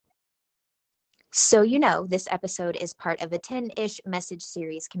So, this episode is part of a 10-ish message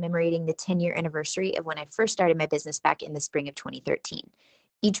series commemorating the 10-year anniversary of when I first started my business back in the spring of 2013.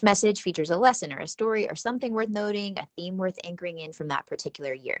 Each message features a lesson or a story or something worth noting, a theme worth anchoring in from that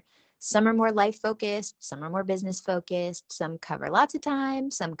particular year. Some are more life focused, some are more business focused, some cover lots of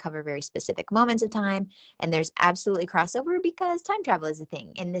time, some cover very specific moments of time, and there's absolutely crossover because time travel is a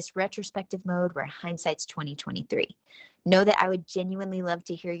thing in this retrospective mode where hindsight's 2023. Know that I would genuinely love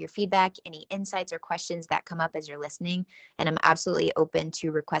to hear your feedback, any insights or questions that come up as you're listening. And I'm absolutely open to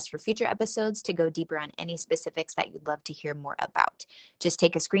requests for future episodes to go deeper on any specifics that you'd love to hear more about. Just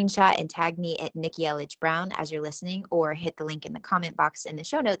take a screenshot and tag me at Nikki L.H. Brown as you're listening, or hit the link in the comment box in the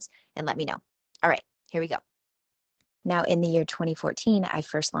show notes and let me know. All right, here we go. Now, in the year 2014, I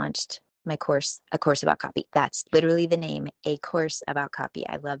first launched my course, A Course About Copy. That's literally the name, A Course About Copy.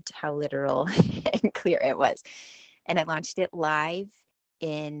 I loved how literal and clear it was. And I launched it live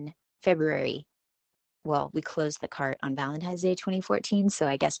in February. Well, we closed the cart on Valentine's Day 2014. So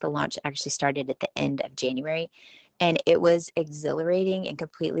I guess the launch actually started at the end of January. And it was exhilarating and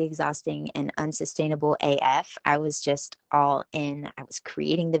completely exhausting and unsustainable AF. I was just all in. I was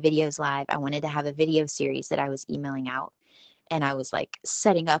creating the videos live. I wanted to have a video series that I was emailing out. And I was like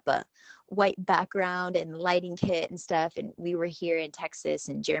setting up a white background and lighting kit and stuff. And we were here in Texas,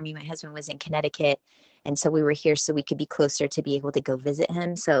 and Jeremy, my husband, was in Connecticut. And so we were here so we could be closer to be able to go visit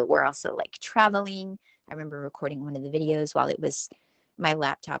him. So we're also like traveling. I remember recording one of the videos while my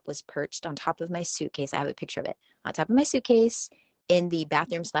laptop was perched on top of my suitcase. I have a picture of it on top of my suitcase in the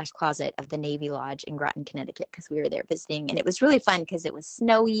bathroom/closet of the Navy Lodge in Groton, Connecticut, because we were there visiting. And it was really fun because it was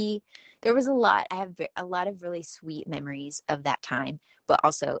snowy. There was a lot. I have a lot of really sweet memories of that time, but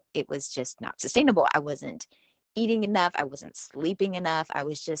also it was just not sustainable. I wasn't eating enough. I wasn't sleeping enough. I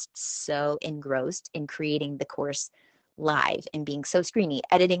was just so engrossed in creating the course live and being so screeny,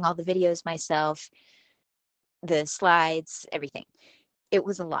 editing all the videos myself, the slides, everything. It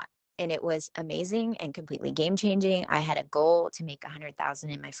was a lot. And it was amazing and completely game changing. I had a goal to make 100,000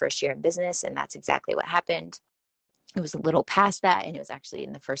 in my first year in business, and that's exactly what happened. It was a little past that, and it was actually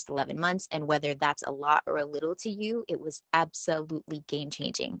in the first 11 months. And whether that's a lot or a little to you, it was absolutely game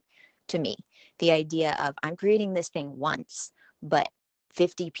changing to me. The idea of I'm creating this thing once, but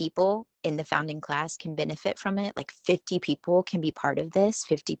 50 people in the founding class can benefit from it. Like 50 people can be part of this.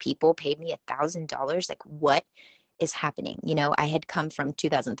 50 people paid me $1,000. Like, what is happening? I had come from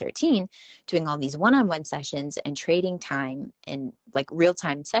 2013 doing all these one-on-one sessions and trading time and like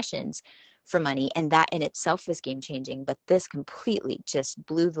real-time sessions for money. And that in itself was game changing. But this completely just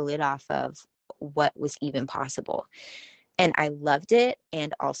blew the lid off of what was even possible. And I loved it.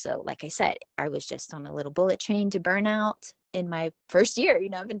 And also, like I said, I was just on a little bullet train to burnout in my first year.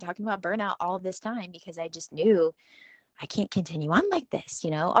 I've been talking about burnout all this time because I just knew I can't continue on like this.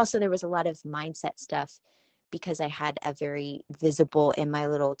 Also, there was a lot of mindset stuff because I had a very visible, in my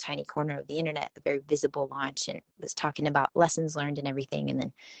little tiny corner of the internet, a very visible launch, and was talking about lessons learned and everything. And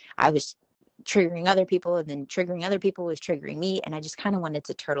then I was triggering other people, and then triggering other people was triggering me. And I just kind of wanted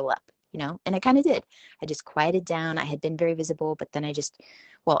to turtle up, and I kind of did. I just quieted down. I had been very visible, but then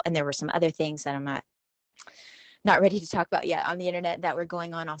and there were some other things that I'm not ready to talk about yet on the internet that were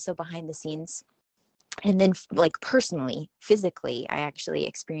going on also behind the scenes. And then like personally, physically, I actually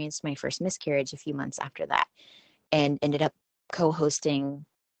experienced my first miscarriage a few months after that and ended up co-hosting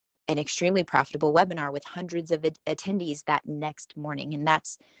an extremely profitable webinar with hundreds of attendees that next morning. And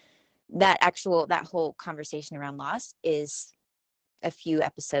that whole conversation around loss is a few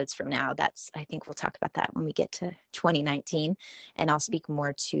episodes from now. I think we'll talk about that when we get to 2019, and I'll speak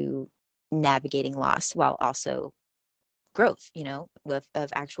more to navigating loss while also growth, of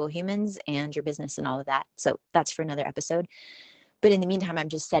actual humans and your business and all of that. So that's for another episode. But in the meantime, I'm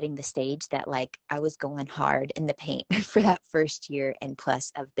just setting the stage that like I was going hard in the paint for that first year and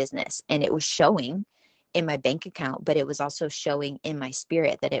plus of business. And it was showing in my bank account, but it was also showing in my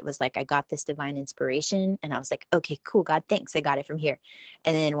spirit that it was like, I got this divine inspiration and I was like, okay, cool, God, thanks. I got it from here.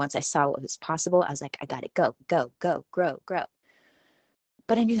 And then once I saw what was possible, I was like, I got it. Go, grow.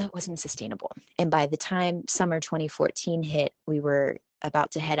 But I knew that wasn't sustainable. And by the time summer 2014 hit, we were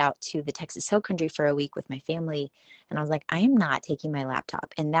about to head out to the Texas Hill Country for a week with my family. And I was like, I am not taking my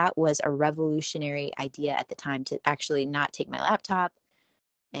laptop. And that was a revolutionary idea at the time, to actually not take my laptop.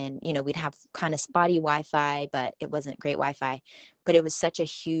 And, we'd have kind of spotty Wi-Fi, but it wasn't great Wi-Fi. But it was such a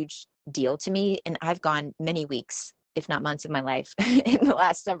huge deal to me. And I've gone many weeks, if not months of my life in the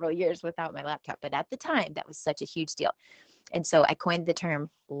last several years without my laptop. But at the time, that was such a huge deal. And so I coined the term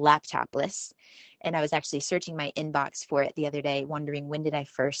Laptopless. And I was actually searching my inbox for it the other day, wondering when did I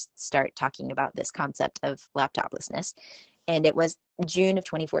first start talking about this concept of laptoplessness. And it was June of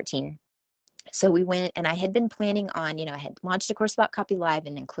 2014. So we went, and I had been planning on, I had launched a course about copy live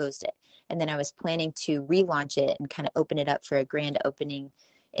and then closed it. And then I was planning to relaunch it and kind of open it up for a grand opening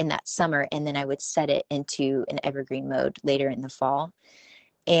in that summer. And then I would set it into an evergreen mode later in the fall.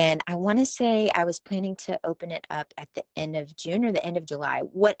 And I want to say I was planning to open it up at the end of June or the end of July,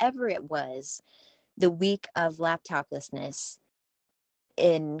 whatever it was. The week of Laptoplessness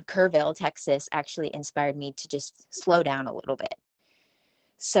in Kerrville, Texas, actually inspired me to just slow down a little bit.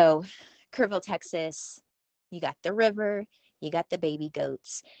 So, Kerrville, Texas, you got the river, you got the baby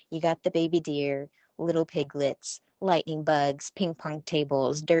goats, you got the baby deer, little piglets, lightning bugs, ping pong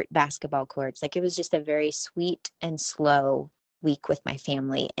tables, dirt basketball courts. Like, it was just a very sweet and slow week with my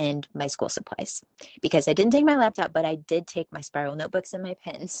family and my school supplies, because I didn't take my laptop, but I did take my spiral notebooks and my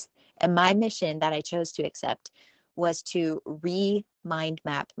pens. And my mission that I chose to accept was to mind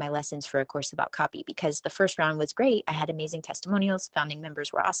map my lessons for A Course About Copy, because the first round was great. I had amazing testimonials. Founding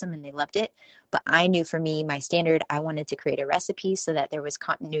members were awesome and they loved it. But I knew, for me, my standard, I wanted to create a recipe so that there was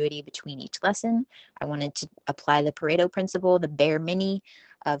continuity between each lesson. I wanted to apply the Pareto principle, the bare mini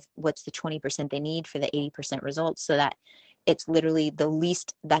of what's the 20% they need for the 80% results, so that it's literally the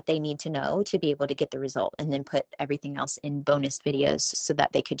least that they need to know to be able to get the result, and then put everything else in bonus videos so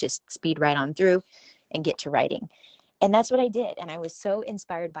that they could just speed right on through and get to writing. And that's what I did. And I was so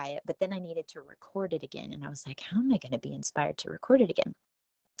inspired by it. But then I needed to record it again. And I was like, how am I going to be inspired to record it again?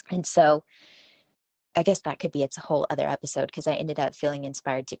 And so I guess that could be its a whole other episode, because I ended up feeling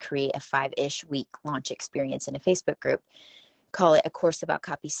inspired to create a 5-ish week launch experience in a Facebook group, call it A Course About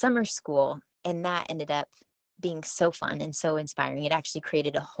Copy Summer School. And that ended up being so fun and so inspiring. It actually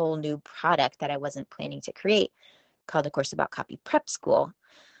created a whole new product that I wasn't planning to create, called A Course About Copy Prep School,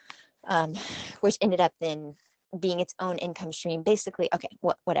 which ended up then being its own income stream. Basically, okay,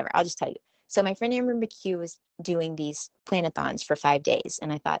 whatever, I'll just tell you. So my friend Amber McHugh was doing these planathons for 5 days,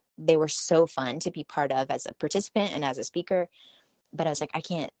 and I thought they were so fun to be part of as a participant and as a speaker. But I was like, I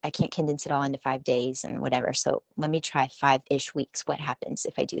can't condense it all into 5 days and whatever. So let me try 5-ish weeks. What happens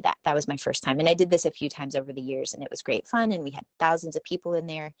if I do that? That was my first time. And I did this a few times over the years, and it was great fun. And we had thousands of people in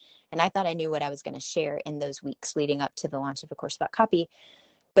there. And I thought I knew what I was going to share in those weeks leading up to the launch of A Course About Copy.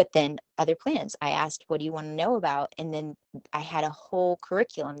 But then other plans, I asked, what do you want to know about? And then I had a whole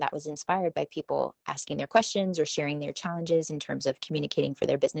curriculum that was inspired by people asking their questions or sharing their challenges in terms of communicating for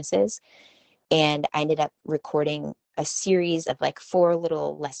their businesses. And I ended up recording a series of like 4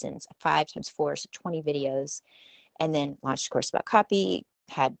 little lessons, 5 times 4, so 20 videos, and then launched A Course About Copy,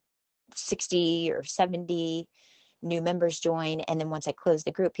 had 60 or 70 new members join. And then once I closed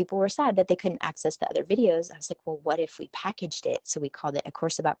the group, people were sad that they couldn't access the other videos. I was like, well, what if we packaged it? So we called it A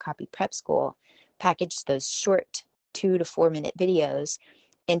Course About Copy Prep School, packaged those short 2 to 4 minute videos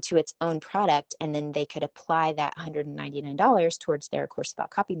into its own product, and then they could apply that $199 towards their Course About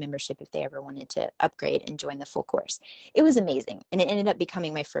Copy membership if they ever wanted to upgrade and join the full course. It was amazing, and it ended up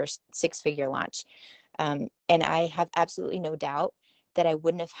becoming my first 6-figure launch. And I have absolutely no doubt that I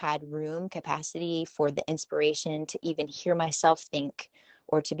wouldn't have had room capacity for the inspiration to even hear myself think,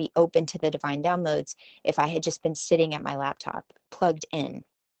 or to be open to the divine downloads, if I had just been sitting at my laptop plugged in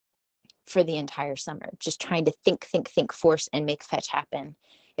for the entire summer, just trying to think, force and make fetch happen.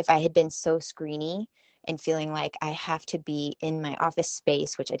 If I had been so screeny and feeling like I have to be in my office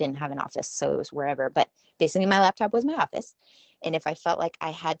space, which I didn't have an office, so it was wherever, but basically my laptop was my office. And if I felt like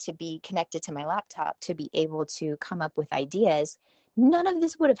I had to be connected to my laptop to be able to come up with ideas, none of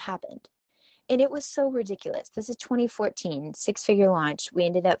this would have happened. And it was so ridiculous. This is 2014, 6-figure launch. We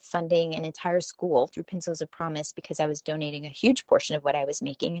ended up funding an entire school through Pencils of Promise, because I was donating a huge portion of what I was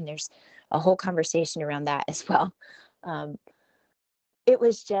making. And there's a whole conversation around that as well. It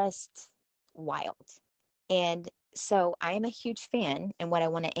was just wild. And so I am a huge fan, and what I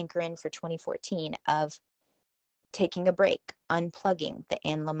want to anchor in for 2014, of taking a break, unplugging. The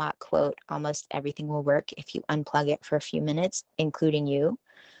Anne Lamott quote, almost everything will work if you unplug it for a few minutes, including you.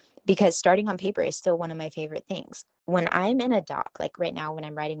 Because starting on paper is still one of my favorite things. When I'm in a doc, like right now, when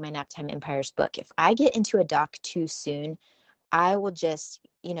I'm writing my Naptime Empires book, if I get into a doc too soon, I will just,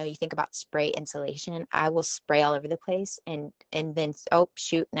 you think about spray insulation. I will spray all over the place, and then, oh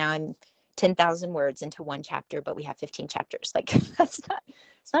shoot, now I'm 10,000 words into one chapter, but we have 15 chapters. Like, it's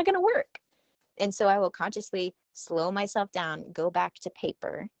not going to work. And so I will consciously slow myself down, go back to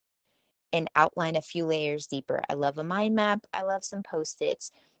paper, and outline a few layers deeper. I love a mind map. I love some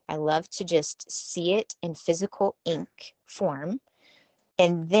Post-its. I love to just see it in physical ink form.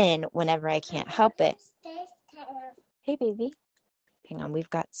 And then whenever I can't help it, hey baby, hang on, we've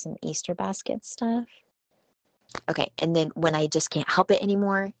got some Easter basket stuff. Okay. And then when I just can't help it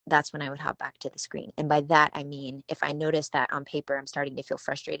anymore, that's when I would hop back to the screen. And by that, I mean, if I notice that on paper, I'm starting to feel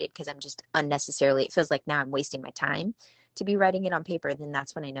frustrated because I'm just unnecessarily, it feels like now I'm wasting my time to be writing it on paper, then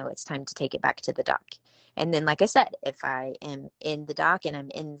that's when I know it's time to take it back to the dock. And then, like I said, if I am in the dock and I'm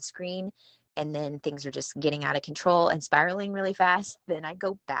in the screen and then things are just getting out of control and spiraling really fast, then I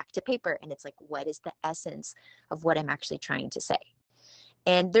go back to paper. And it's like, what is the essence of what I'm actually trying to say?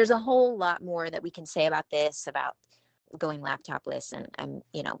 And there's a whole lot more that we can say about this, about going laptopless and I'm,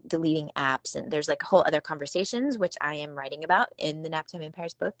 deleting apps. And there's like whole other conversations, which I am writing about in the Naptime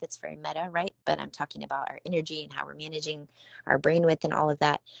Empires book. That's very meta, right? But I'm talking about our energy and how we're managing our brain width and all of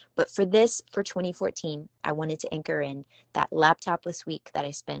that. But for 2014, I wanted to anchor in that laptopless week that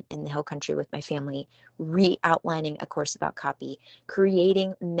I spent in the Hill Country with my family, re-outlining a course about copy,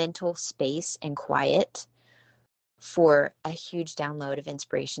 creating mental space and quiet for a huge download of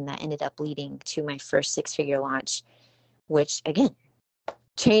inspiration that ended up leading to my first six-figure launch, which again,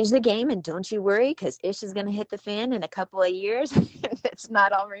 changed the game. And don't you worry, because Ish is going to hit the fan in a couple of years. It's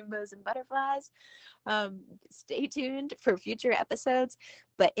not all rainbows and butterflies. Stay tuned for future episodes.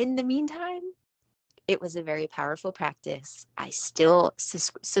 But in the meantime, it was a very powerful practice. I still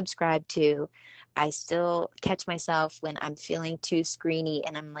subscribe to. I still catch myself when I'm feeling too screeny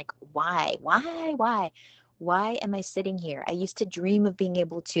and I'm like, why am I sitting here? I used to dream of being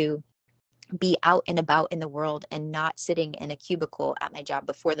able to be out and about in the world and not sitting in a cubicle at my job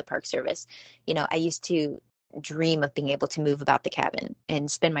before the Park Service. I used to dream of being able to move about the cabin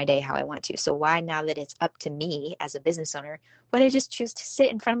and spend my day how I want to. So why, now that it's up to me as a business owner, would I just choose to sit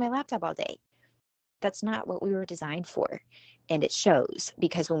in front of my laptop all day? That's not what we were designed for. And it shows,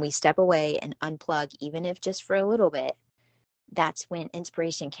 because when we step away and unplug, even if just for a little bit, that's when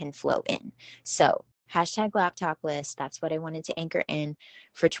inspiration can flow in. So #laptopless, that's what I wanted to anchor in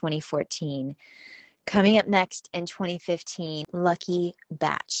for 2014. Coming up next in 2015, Lucky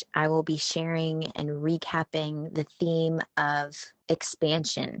Batch. I will be sharing and recapping the theme of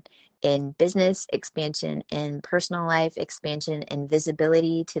expansion in business, expansion in personal life, expansion and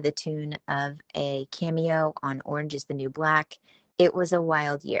visibility to the tune of a cameo on Orange is the New Black. It was a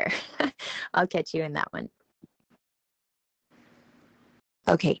wild year. I'll catch you in that one.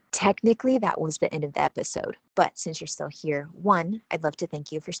 Okay, technically that was the end of the episode, but since you're still here, one, I'd love to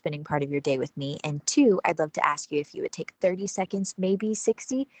thank you for spending part of your day with me, and two, I'd love to ask you if you would take 30 seconds, maybe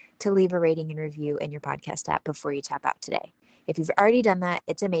 60, to leave a rating and review in your podcast app before you tap out today. If you've already done that,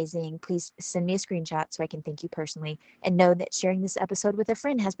 it's amazing. Please send me a screenshot so I can thank you personally, and know that sharing this episode with a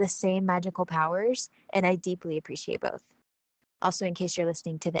friend has the same magical powers, and I deeply appreciate both. Also, in case you're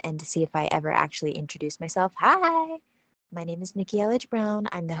listening to the end to see if I ever actually introduce myself, hi! My name is Nikki Elledge Brown.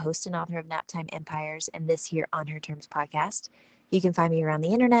 I'm the host and author of Naptime Empires and this here On Her Terms podcast. You can find me around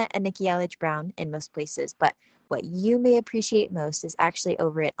the internet at Nikki Elledge Brown in most places, but what you may appreciate most is actually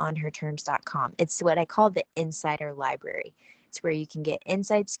over at onherterms.com. It's what I call the insider library. It's where you can get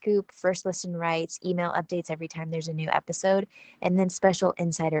inside scoop, first listen rights, email updates every time there's a new episode, and then special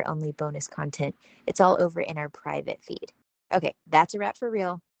insider only bonus content. It's all over in our private feed. Okay, that's a wrap for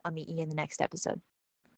real. I'll meet you in the next episode.